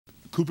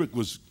Kubrick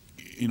was,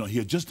 you know, he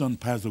had just done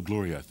Paths of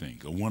Glory, I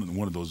think, or one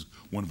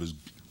of his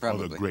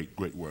Probably. other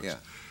great works. Yeah.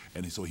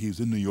 And so he was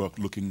in New York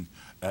looking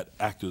at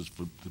actors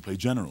to play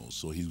generals.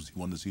 So he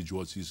wanted to see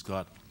George C.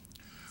 Scott.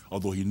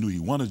 Although he knew he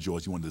wanted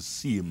George, he wanted to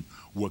see him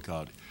work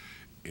out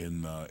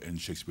in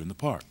Shakespeare in the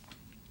Park.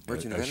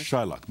 Merchant of as Venice?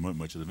 Shylock,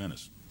 Merchant of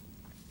Venice.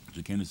 So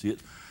he came to see it.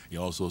 He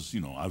also,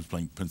 you know, I was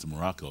playing Prince of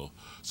Morocco.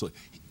 So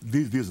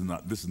this is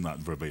not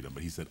verbatim,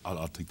 but he said,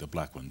 I'll take the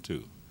black one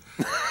too.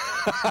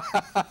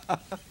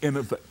 And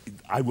in fact,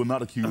 I will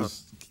not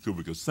accuse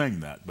Kubrick of saying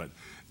that, but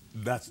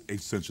that's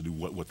essentially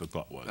what the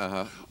thought was.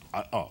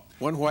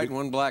 One white and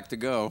one black to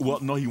go. Well,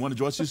 no, he wanted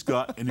George C.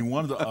 Scott, and he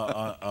wanted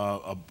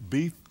a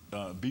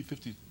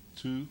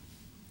B-52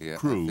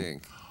 crew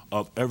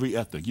of every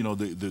ethnic. You know,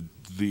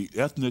 the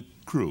ethnic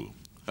crew.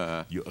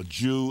 You're a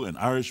Jew, an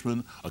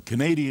Irishman, a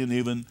Canadian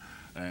even,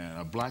 and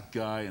a black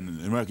guy, and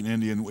an American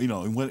Indian. You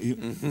know, and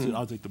he said,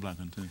 I'll take the black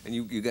one too. And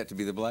you got to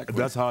be the black one?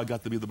 That's how I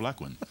got to be the black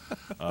one.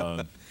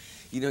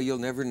 You know, you'll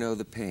never know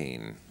the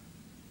pain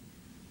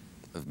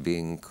of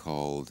being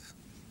called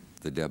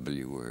the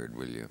W word,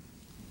 will you?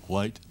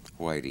 White?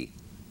 Whitey.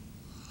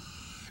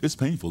 It's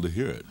painful to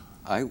hear it.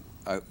 I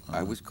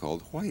was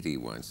called Whitey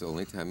once, the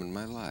only time in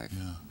my life.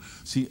 Yeah.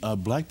 See,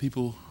 black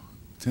people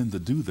tend to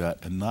do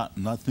that and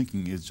not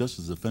thinking it's just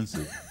as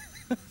offensive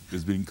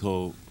as being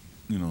called,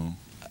 you know,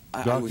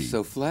 I was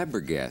so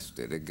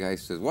flabbergasted. A guy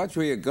says, "Watch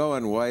where you're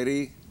going,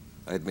 Whitey."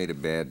 I'd made a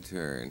bad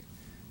turn.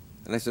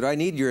 And I said, "I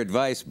need your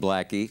advice,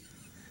 Blackie."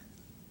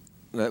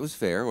 That was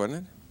fair,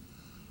 wasn't it?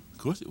 Of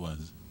course it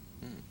was.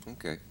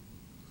 Okay.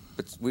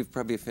 But we've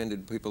probably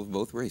offended people of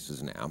both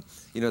races now.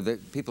 You know, the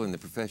people in the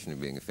profession are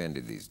being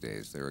offended these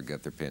days. They've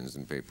got their pens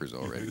and papers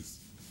already. Yes.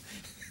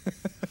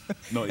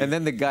 No, and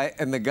then the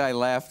guy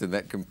laughed, and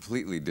that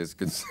completely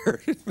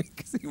disconcerted me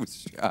because he was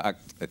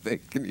shocked, I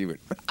think. And he went,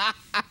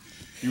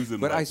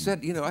 but I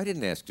said, you know, I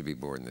didn't ask to be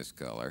born this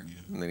color. Yeah.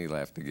 And then he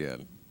laughed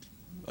again.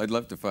 I'd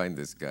love to find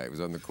this guy. He was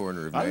on the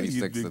corner of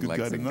 96th and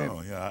Lexington. Guy to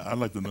know. Yeah, I'd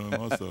like to know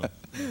him also.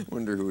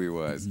 Wonder who he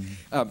was.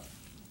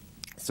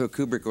 So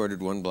Kubrick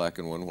ordered one black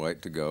and one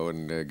white to go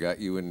and got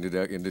you into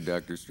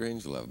Dr.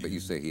 Strangelove. But you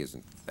say he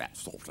isn't that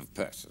sort of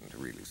person to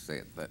really say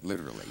it that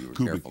literally. You were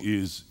Kubrick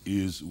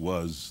careful.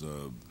 was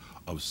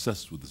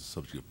obsessed with the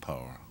subject of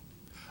power.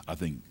 I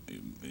think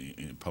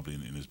probably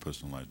in his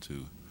personal life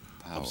too.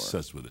 Power.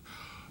 Obsessed with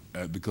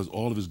it. Because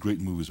all of his great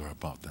movies are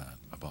about that,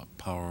 about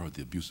power,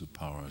 the abuse of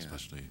power,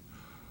 especially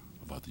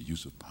about the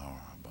use of power,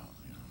 about,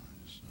 you know,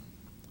 his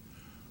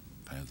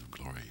Paths of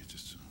Glory.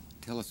 Just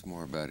tell us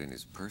more about in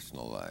his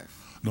personal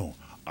life. No,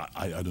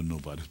 I don't know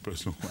about his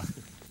personal life.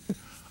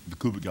 The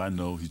Kubrick I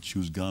know, he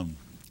chews gum.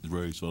 He's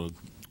very sort of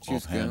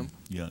offhand. Gum?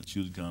 Yeah,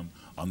 chews gum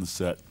on the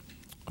set,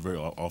 very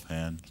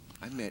offhand.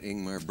 I met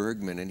Ingmar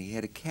Bergman, and he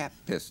had a cap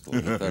pistol.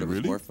 And I thought it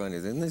was more fun.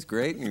 Isn't this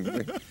great? And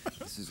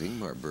this is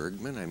Ingmar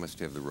Bergman. I must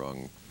have the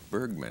wrong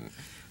Bergman.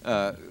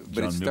 But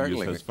it's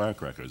startling. Has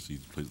firecrackers. He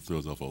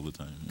throws off all the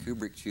time. Yeah.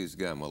 Kubrick chews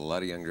gum. Well, a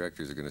lot of young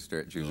directors are going to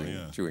start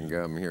chewing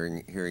gum,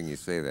 hearing you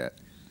say that.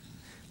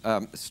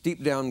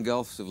 Steep down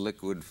gulfs of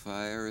liquid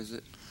fire, is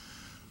it?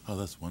 Oh,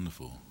 that's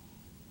wonderful.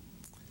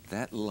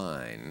 That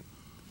line,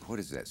 what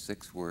is that,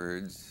 6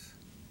 words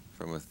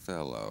from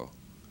Othello?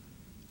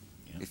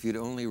 Yeah. If you'd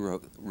only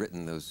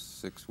written those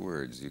 6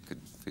 words, you could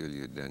feel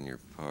you had done your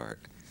part.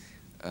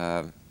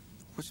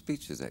 What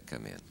speech does that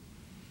come in?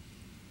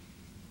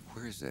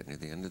 Where is that? Near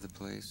the end of the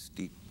play?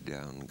 Steep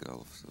down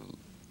gulfs of...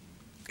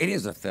 It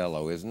is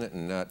Othello, isn't it?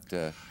 And not...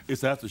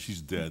 it's after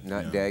she's dead.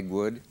 Not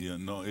Dagwood? Yeah,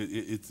 no,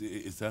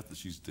 it's after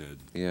she's dead.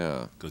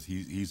 Yeah. Because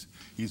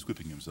he's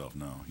whipping himself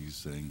now. He's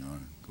saying,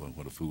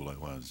 what a fool I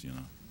was, you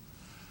know.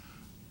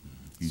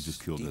 He's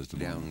just killed as the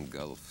down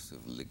gulfs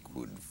of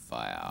liquid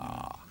fire.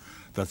 Yeah.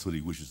 That's what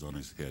he wishes on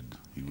his head.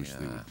 He wishes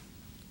they would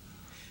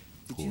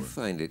Did you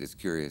find it as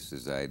curious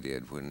as I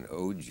did when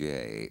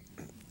O.J.,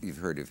 you've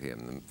heard of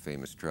him, the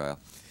famous trial,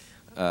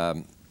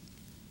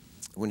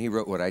 when he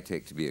wrote what I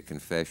take to be a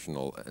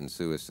confessional and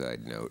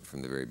suicide note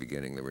from the very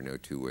beginning, there were no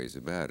two ways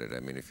about it.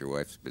 I mean, if your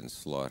wife's been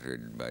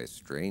slaughtered by a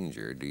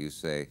stranger, do you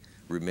say,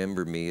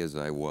 "Remember me as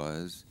I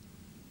was"?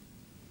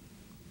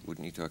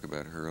 Wouldn't you talk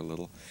about her a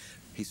little?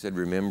 He said,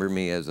 "Remember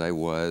me as I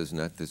was,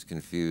 not this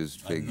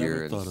confused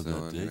figure," and so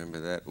on. Remember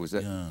that? Was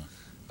that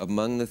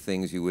among the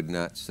things you would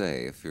not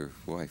say if your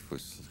wife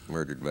was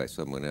murdered by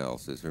someone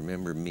else? Is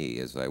 "Remember me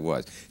as I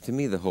was"? To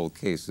me, the whole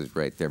case is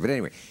right there. But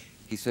anyway.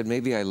 He said,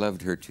 maybe I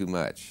loved her too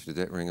much. Did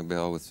that ring a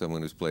bell with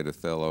someone who's played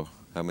Othello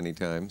how many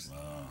times?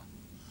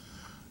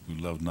 Who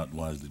loved not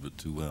wisely but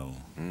too well.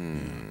 Yeah.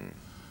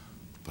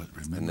 But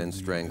remember and then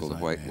strangled a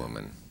white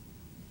woman.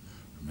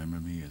 Remember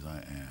me as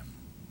I am.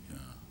 Yeah,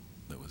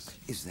 that was...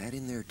 Is that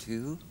in there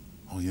too?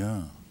 Oh,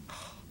 yeah.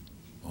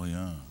 Oh,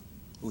 yeah.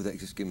 Oh, that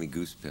just gave me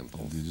goose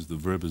pimples. Just the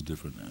verb is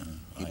different.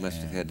 He must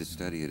have had to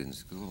study it in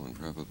school and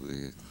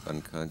probably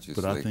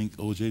unconsciously. But I think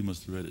O.J.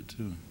 must have read it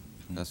too.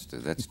 That's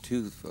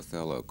 2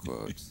 Othello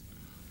quotes.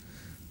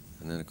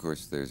 And then, of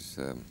course, there's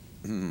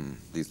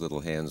These little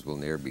hands will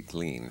ne'er be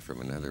clean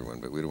from another one,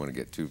 but we don't want to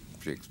get too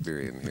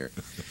Shakespearean here.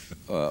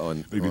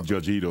 Maybe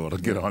Judge Ito ought to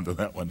get onto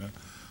that one.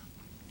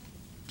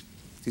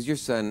 Could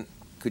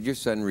your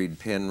son read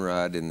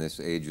Penrod in this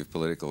age of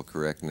political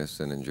correctness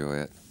and enjoy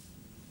it?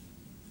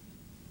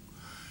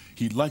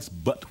 He likes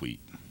buckwheat.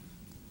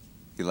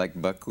 You like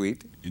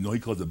buckwheat? You know, he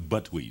calls it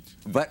buttwheat.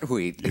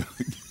 Buttwheat.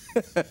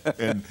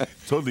 And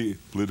totally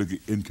politically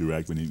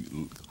incorrect when he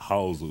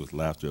howls with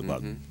laughter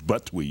about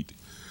buttwheat.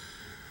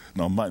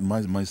 Now,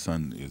 my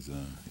son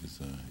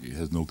he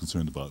has no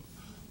concern about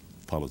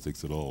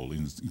politics at all,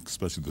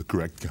 especially the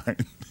correct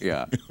kind.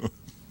 Yeah.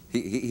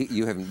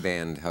 You haven't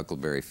banned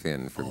Huckleberry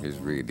Finn from his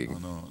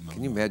reading. No.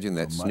 Can you imagine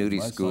that snooty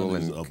school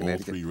in of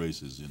Connecticut? All three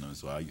races, you know,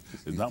 so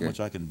there's not much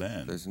I can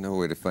ban. There's no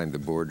way to find the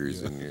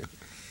borders in you.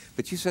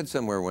 But you said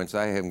somewhere once,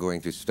 I am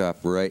going to stop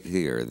right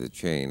here, the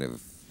chain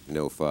of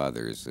no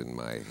fathers in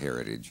my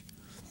heritage.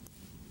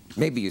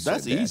 Maybe you said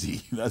That's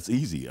easy. That's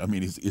easy. I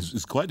mean,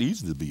 it's quite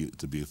easy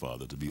to be a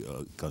father, to be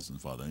a cousin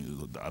father.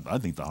 I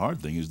think the hard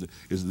thing is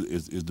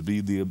to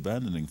be the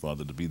abandoning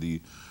father, to be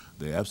the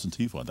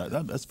absentee father.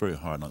 That's very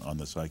hard on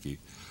the psyche,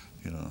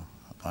 you know.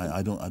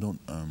 I don't.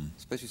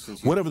 Especially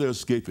since whatever they're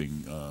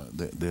escaping,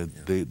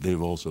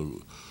 they've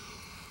also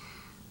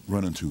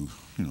run into,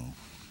 you know.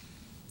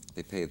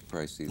 They pay the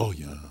price. Oh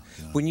yeah.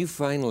 When you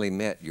finally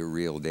met your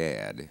real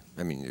dad,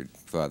 I mean your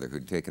father,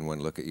 who'd taken one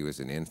look at you as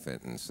an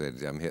infant and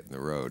said, "I'm hitting the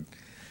road,"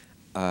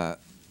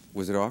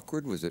 was it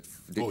awkward? Was it?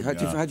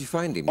 How'd you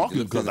find him?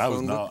 Awkward because I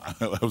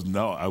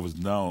was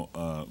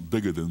now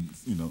bigger than,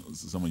 you know,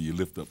 someone you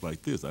lift up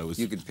like this.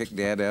 You could pick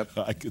Dad up.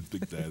 I could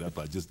pick Dad up.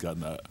 I just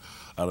gotten out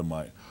of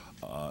my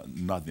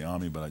not the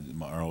Army, but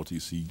my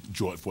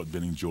ROTC, Fort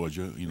Benning,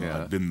 Georgia. You know,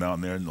 Yeah. I'd been down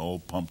there and all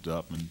pumped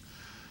up,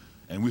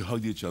 and we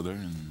hugged each other,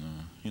 and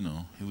you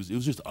know, it was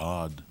just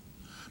odd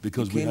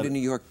because you came to New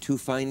York to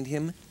find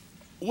him.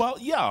 Well,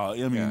 yeah.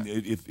 I mean,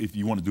 if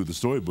you want to do the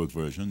storybook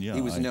version, yeah.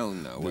 He was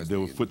known, though. There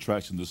were foot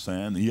tracks in the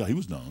sand. Yeah, he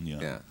was known.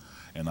 Yeah. Yeah.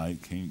 And I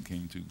came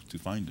to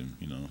find him.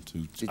 You know,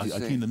 I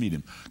say- came to meet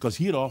him because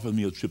he had offered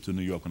me a trip to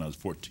New York when I was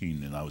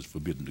 14, and I was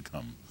forbidden to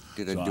come.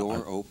 Did a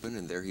door open,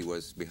 and there he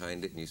was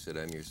behind it, and you said,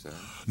 "I'm your son"?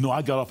 No,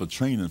 I got off a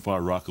train in Far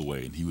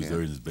Rockaway, and he was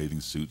there in his bathing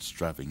suit,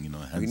 strapping, you know,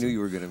 handsome, We knew you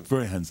were going to.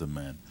 very handsome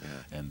man.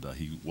 Yeah. And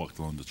he walked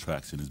along the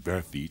tracks in his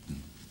bare feet,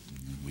 and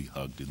we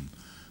hugged, and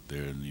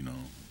there, you know,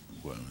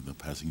 the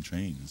passing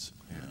trains.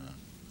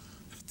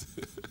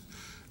 Yeah.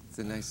 It's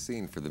a nice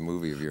scene for the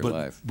movie of your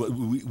life. But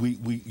we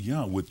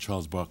with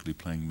Charles Barkley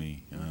playing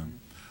me.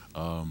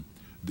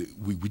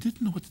 We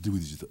didn't know what to do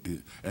with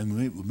these, and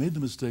we made the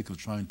mistake of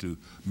trying to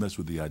mess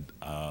with the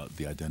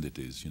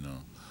identities. You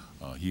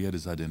know, he had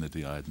his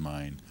identity, I had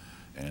mine,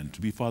 and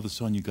to be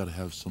father-son, you got to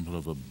have some sort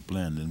of a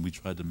blend. And we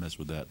tried to mess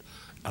with that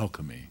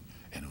alchemy,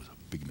 and it was a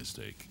big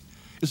mistake.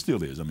 It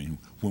still is. I mean,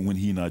 when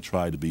he and I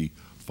try to be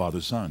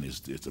father-son,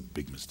 it's a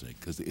big mistake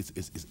because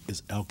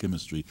it's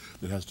alchemistry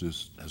that has to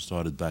have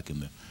started back in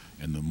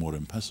the mortar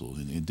and pestle,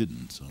 and it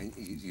didn't. So And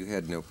you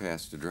had no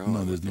past to draw No,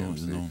 on. there's with no- him,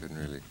 so there's you no- couldn't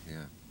really,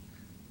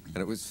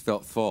 And it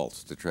felt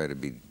false to try to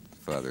be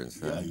father and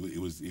son. yeah, it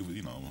was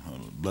you know,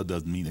 blood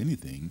doesn't mean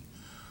anything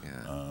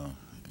Yeah.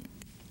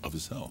 of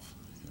itself,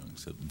 you know,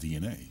 except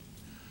DNA.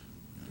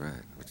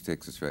 Right, which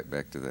takes us right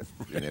back to that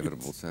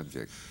inevitable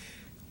subject.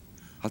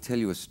 I'll tell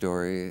you a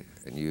story,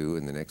 and you,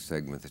 in the next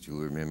segment, that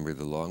you'll remember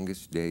the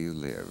longest day you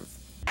live.